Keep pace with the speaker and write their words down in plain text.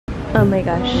Oh my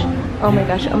gosh. Oh my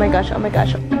gosh. Oh my gosh. Oh my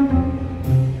gosh.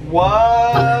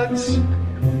 What?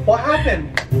 What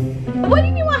happened? What do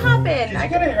you mean what happened? Did you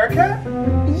get a haircut?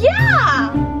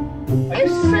 Yeah! Are I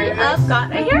you straight up serious?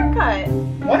 got a haircut.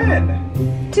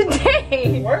 When?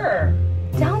 Today. Where?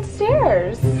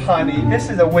 Downstairs. Honey, this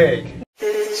is a wig.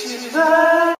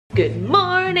 Good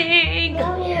morning.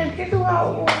 Oh yeah, good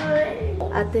one.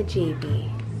 At the JB.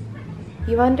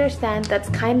 You understand that's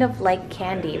kind of like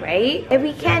candy, right? And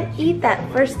we can't eat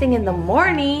that first thing in the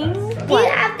morning. Do you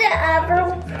have the other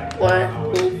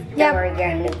one? Yeah. The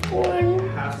organic one.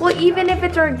 Well, even if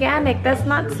it's organic, that's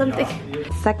not something.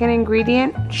 Second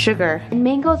ingredient, sugar.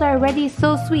 Mangoes are already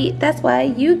so sweet. That's why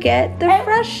you get the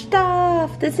fresh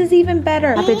stuff. This is even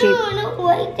better. At the JB. I don't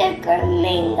like the good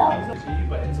mango.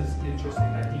 But it's just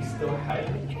interesting that he still had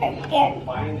I can't.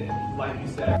 find it, like you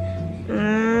said.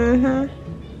 Mm-hmm.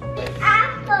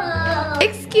 Apple.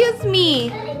 Excuse me.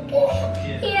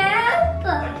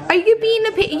 Yeah. Are you being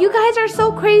a you guys are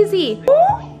so crazy.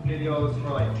 Videos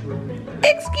for like 2 or 3 minutes.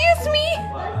 Excuse me.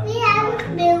 Yeah.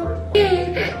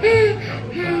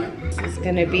 This is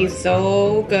gonna be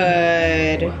so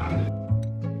good.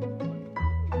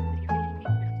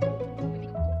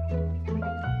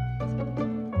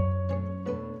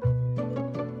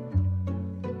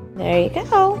 There you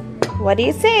go. What do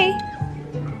you say?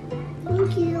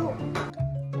 Thank you.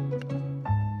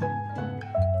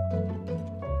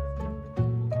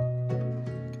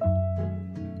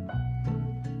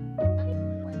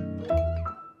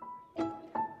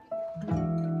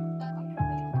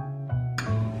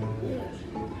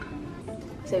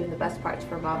 Saving the best parts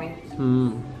for mommy.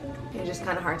 They're just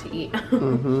kind of hard to eat.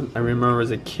 I remember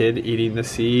as a kid eating the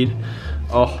seed.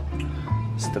 Oh,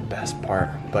 it's the best part.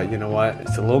 But you know what?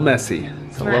 It's a little messy.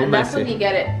 It's a little That's when messy. you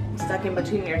get it stuck in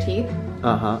between your teeth.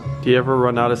 Do you ever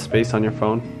run out of space on your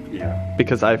phone? Yeah.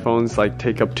 Because iPhones like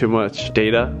take up too much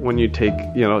data when you take,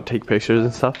 take pictures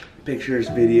and stuff. Pictures,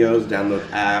 videos, download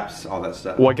apps, all that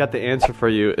stuff. Well, I got the answer for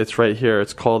you. It's right here.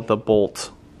 It's called the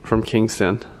Bolt from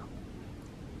Kingston.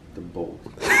 The Bolt.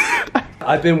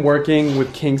 I've been working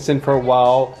with Kingston for a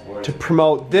while to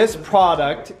promote this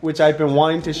product, which I've been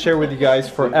wanting to share with you guys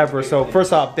forever. So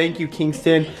first off, thank you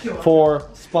Kingston for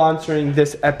sponsoring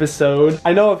this episode.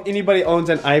 I know if anybody owns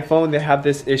an iPhone, they have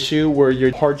this issue where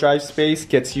your hard drive space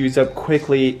gets used up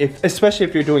quickly, especially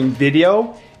if you're doing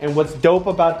video. And what's dope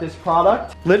about this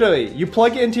product, literally, you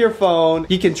plug it into your phone,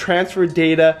 you can transfer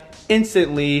data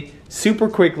instantly, super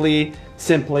quickly,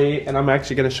 simply, and I'm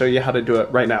actually gonna show you how to do it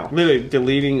right now. Literally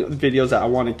deleting videos that I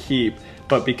wanna keep,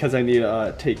 but because I need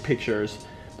to take pictures.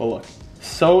 But look,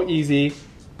 so easy,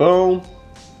 boom.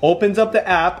 Opens up the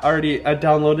app, I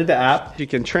downloaded the app. You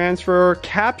can transfer,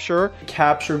 capture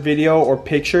video or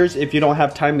pictures if you don't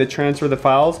have time to transfer the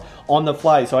files on the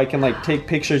fly. So I can like take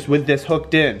pictures with this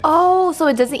hooked in. Oh, so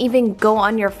it doesn't even go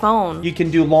on your phone. You can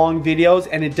do long videos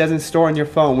and it doesn't store on your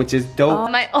phone, which is dope.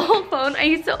 On my old phone, I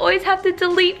used to always have to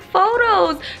delete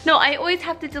photos. No, I always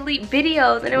have to delete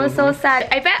videos and it was so sad.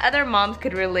 I bet other moms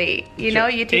could relate. You know,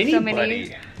 you take so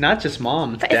many. Not just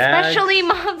moms, But dads, especially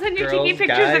moms when you're taking girls,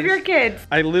 pictures of guys. your kids.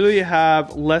 I literally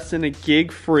have less than a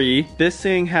gig free. This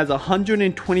thing has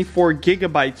 124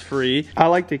 gigabytes free. I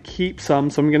like to keep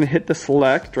some, so I'm gonna hit the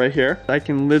select right here. I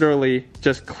can literally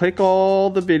just click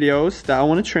all the videos that I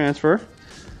want to transfer.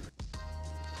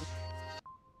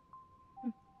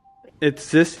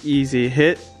 It's this easy.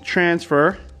 Hit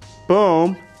transfer,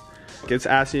 boom. It's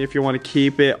asking if you want to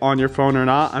keep it on your phone or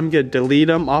not. I'm gonna delete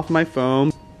them off my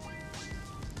phone.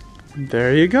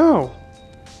 There you go.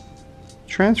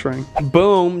 Transferring.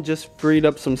 Boom, just freed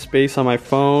up some space on my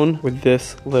phone with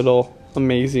this little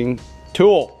amazing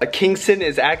tool. Kingston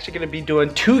is actually gonna be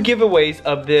doing 2 giveaways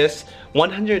of this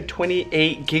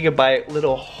 128 gigabyte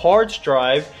little hard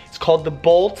drive. It's called the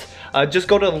Bolt. Just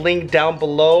go to the link down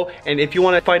below, and if you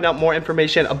want to find out more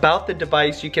information about the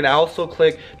device, you can also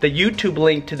click the YouTube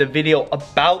link to the video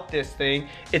about this thing.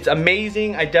 It's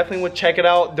amazing. I definitely would check it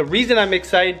out. The reason I'm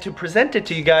excited to present it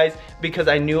to you guys because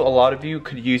I knew a lot of you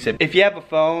could use it. If you have a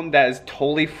phone that is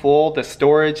totally full, the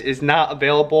storage is not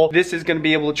available, this is going to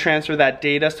be able to transfer that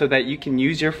data so that you can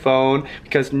use your phone,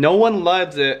 because no one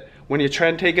loves it when you're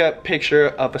trying to take a picture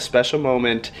of a special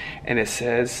moment and it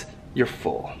says you're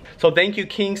full. So thank you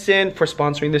Kingston for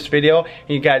sponsoring this video, and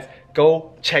you guys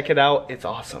go check it out, it's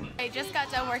awesome. I just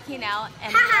got done working out,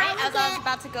 and right as I was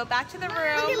about to go back to the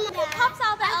room, who pops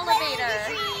out the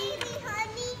elevator?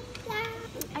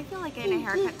 I feel like getting a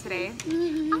haircut today.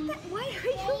 Why are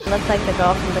you? Looks like the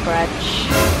girl from The Grudge.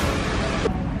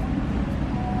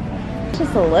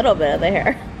 Just a little bit of the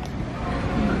hair.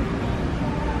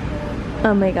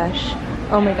 Oh my gosh.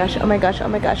 Oh my gosh. Oh my gosh. Oh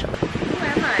my gosh. Who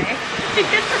am I?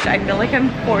 I feel like I'm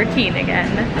 14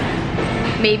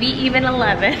 again. Maybe even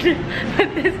 11.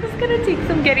 But this is gonna take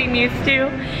some getting used to.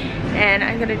 And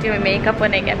I'm gonna do my makeup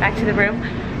when I get back to the room.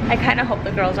 I kind of hope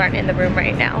the girls aren't in the room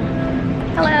right now.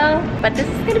 Hello. But this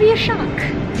is gonna be a shock.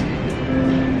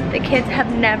 The kids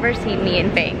have never seen me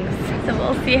in bangs. So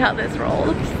we'll see how this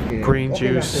rolls. Green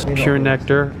juice, pure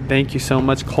nectar. Thank you so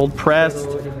much. Cold pressed.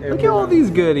 Look at all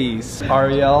these goodies.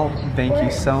 Ariel, thank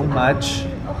you so much.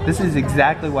 This is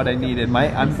exactly what I needed.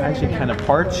 I'm actually kind of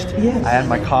parched. Yes. I had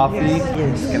my coffee.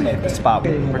 Yes. Gonna hit the spot.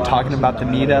 We're talking about the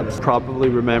meetups. Probably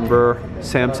remember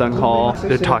Samsung Hall.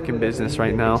 They're talking business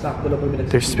right now.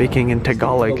 They're speaking in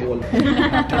Tagalog. I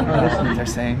don't know what they're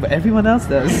saying, but everyone else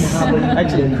does.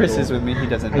 Actually, Chris is with me. He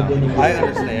doesn't know. I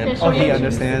understand. Oh, he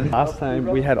understands. Last time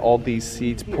we had all these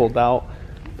seats pulled out.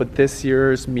 But this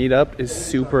year's meetup is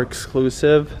super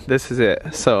exclusive. This is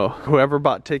it. So whoever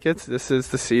bought tickets, this is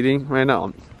the seating right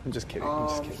now. I'm just kidding. I'm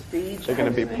just kidding. They're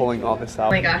gonna be pulling all this out.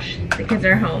 Oh my gosh, the kids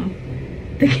are home.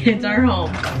 The kids are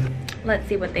home. Let's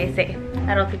see what they say.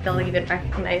 I don't think they'll even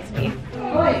recognize me.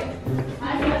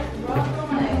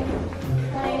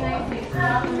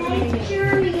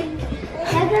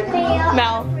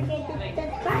 Mel.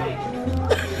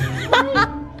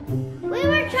 We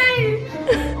were trying.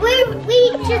 We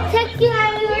just took you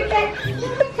out. We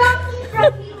were talking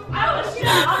from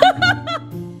you.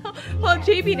 Well,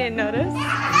 JB didn't notice.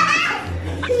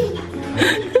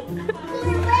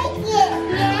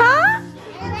 Huh?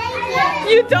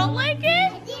 You don't like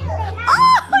it?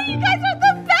 Oh, you guys are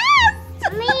the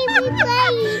best!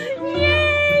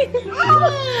 Yay!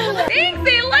 Thanks,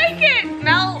 they like it!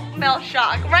 Mel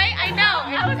shocked, right? I know.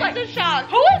 I was like a shock.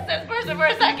 Who is this person for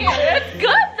a second? It's good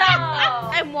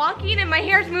though. I'm walking and my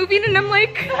hair's moving and I'm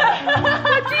like,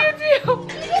 what do you do?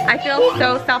 I feel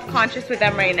so self-conscious with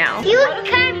them right now. You look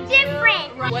kind of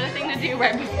different. What a thing to do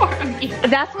right before a meeting.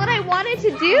 That's what I wanted to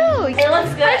do. It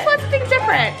looks good. I just want something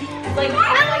different. Like,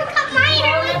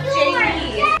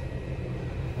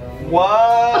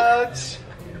 What?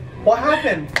 What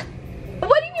happened?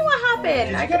 what do you mean what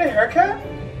happened? Did you get a haircut?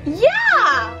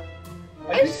 Yeah!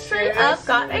 Are I you straight serious? up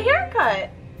got a haircut.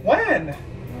 When?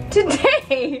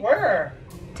 Today. Where?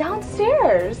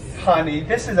 Downstairs. Honey,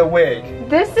 this is a wig.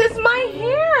 This is my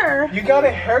hair. You got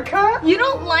a haircut? You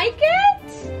don't like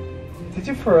it? Did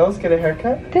you for reals get a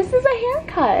haircut? This is a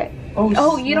haircut.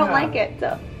 Oh, you don't snap. like it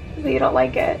though. So you don't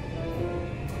like it.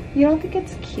 You don't think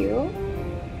it's cute?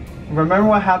 Remember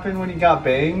what happened when you got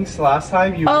bangs last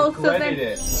time? You regretted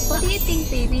it. What do you think,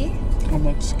 baby? It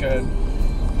looks good.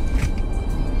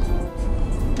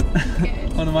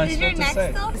 What am I supposed to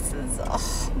say? This is,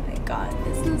 oh my god,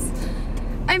 this is,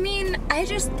 I mean, I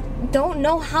just don't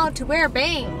know how to wear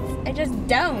bangs. I just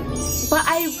don't. But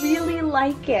I really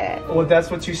like it. Well, that's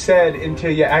what you said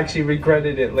until you actually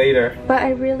regretted it later. But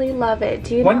I really love it.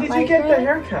 Do you When not did like you get it? the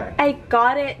haircut? I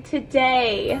got it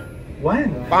today. When?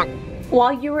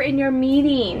 While you were in your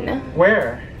meeting.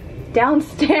 Where?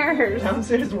 Downstairs.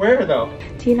 Downstairs where though?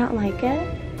 Do you not like it?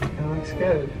 It looks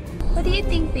good. What do you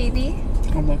think, baby?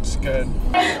 It looks good.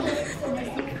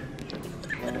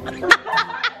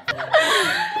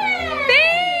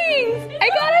 Thanks! I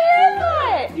got a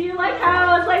haircut! Do you like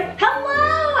how I was like,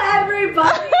 hello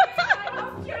everybody!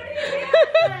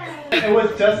 It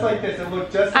was just like this. It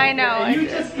looked just like I know. this. And you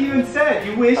just even said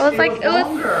you wish It was like, longer. it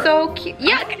was so cute.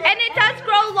 Yeah, and it does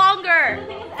grow longer.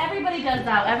 Everybody does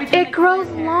that. Every time It grows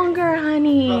longer,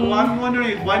 honey. But well, I'm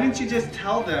wondering, why didn't you just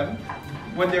tell them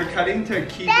when they're cutting to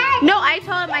keep it? No, I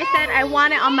told him, I said I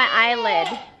want it on my eyelid.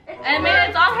 I mean,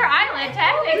 it's on her eyelid,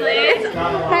 technically.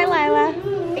 Hi, Lila.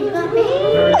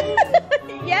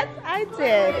 Yes, I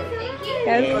did.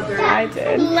 Yes, I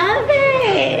did. Love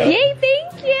it. Yay,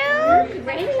 thank you.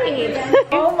 Great.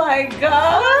 Oh my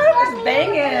god. It's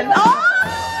banging. Oh,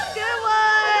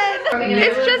 good one.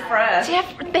 It's just different.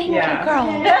 Thank you, girl.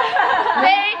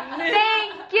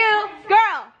 Thank you,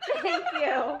 girl. Thank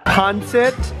you.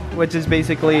 Pancit, which is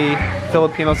basically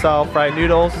Filipino style fried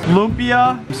noodles.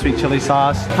 Lumpia, sweet chili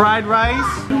sauce. Fried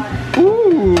rice.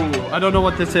 Ooh, I don't know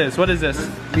what this is. What is this?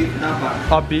 Beef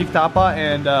tapa. Beef tapa,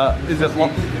 and is it?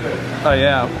 Oh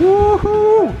yeah.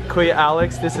 Woohoo! Kuya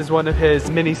Alex, this is one of his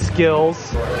many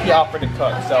skills. He offered to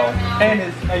cook, so.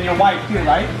 And your wife too,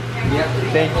 right? Yep.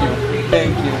 Thank you.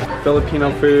 Thank you.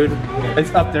 Filipino food.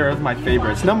 It's up there with my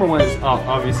favorites. Number one is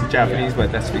obviously Japanese,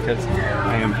 but that's because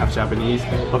I am half Japanese.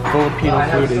 But Filipino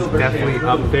food is definitely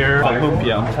up there.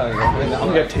 Lumpia, I'm telling you. I'm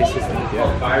gonna taste this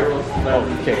lumpia.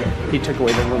 Oh, okay. He took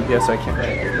away the lumpia, so I can't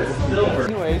taste it.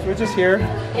 Anyways, we're just here.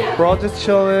 We're all just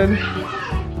chilling.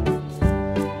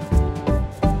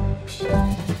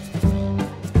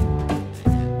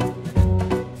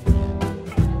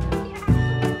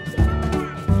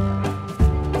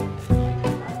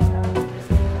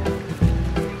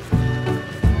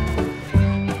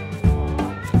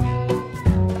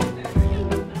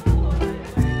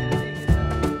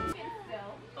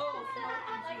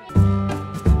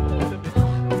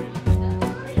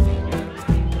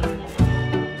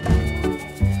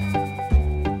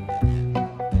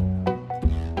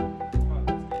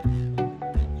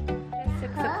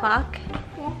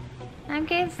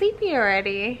 sleepy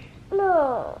already.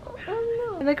 No.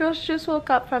 And the girls just woke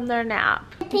up from their nap.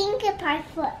 Pink and my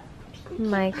foot.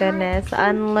 My goodness,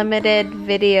 unlimited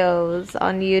videos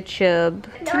on YouTube.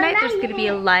 Tonight there's gonna be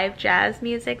a live jazz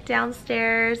music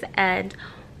downstairs and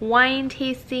wine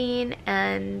tasting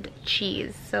and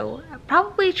cheese. So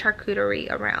probably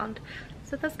charcuterie around.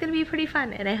 So that's gonna be pretty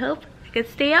fun, and I hope I can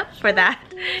stay up for that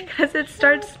because it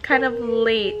starts kind of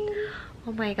late.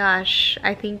 Oh my gosh,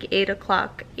 I think 8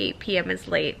 o'clock, 8 p.m. is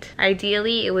late.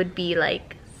 Ideally it would be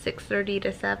like 6:30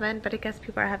 to 7, but I guess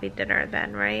people are having dinner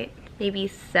then, right? Maybe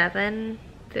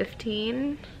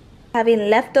 7:15. Having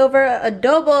leftover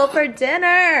adobo for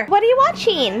dinner. What are you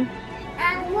watching?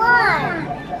 I won.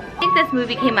 I think this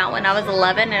movie came out when I was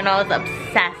 11 and I was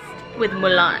obsessed with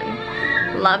Mulan.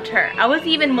 Loved her. I was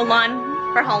even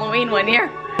Mulan for Halloween one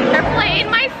year. They're playing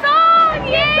my song!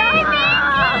 Yay!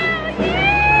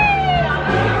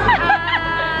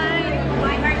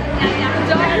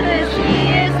 Darling, she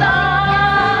is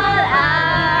all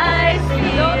I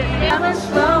see. I'm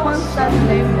slow on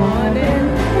Sunday morning.